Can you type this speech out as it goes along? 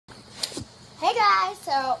Hey guys,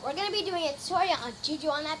 so we're going to be doing a tutorial on Juju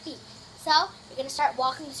on that beat. So, you're going to start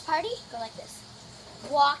walking this party, go like this.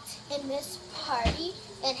 Walked in this party,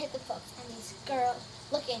 and hit the folks. And these girls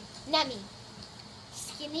looking nummy.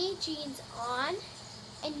 Skinny jeans on,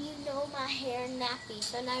 and you know my hair nappy.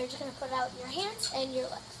 So now you're just going to put it out in your hands and your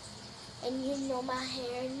legs. And you know my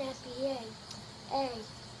hair nappy, hey, hey,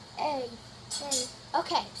 hey, hey.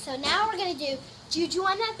 Okay, so now we're going to do Juju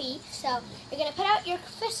on that beat. So you're going to put out your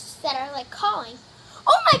fists that are like calling.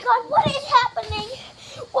 Oh my God, what is happening?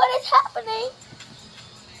 What is happening?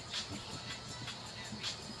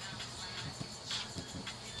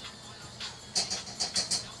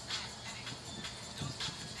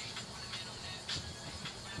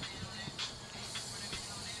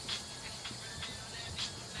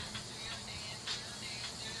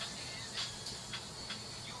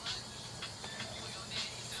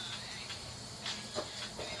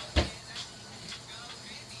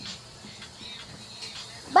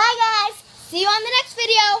 Bye guys. See you on the next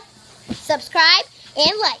video. Subscribe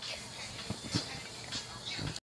and like.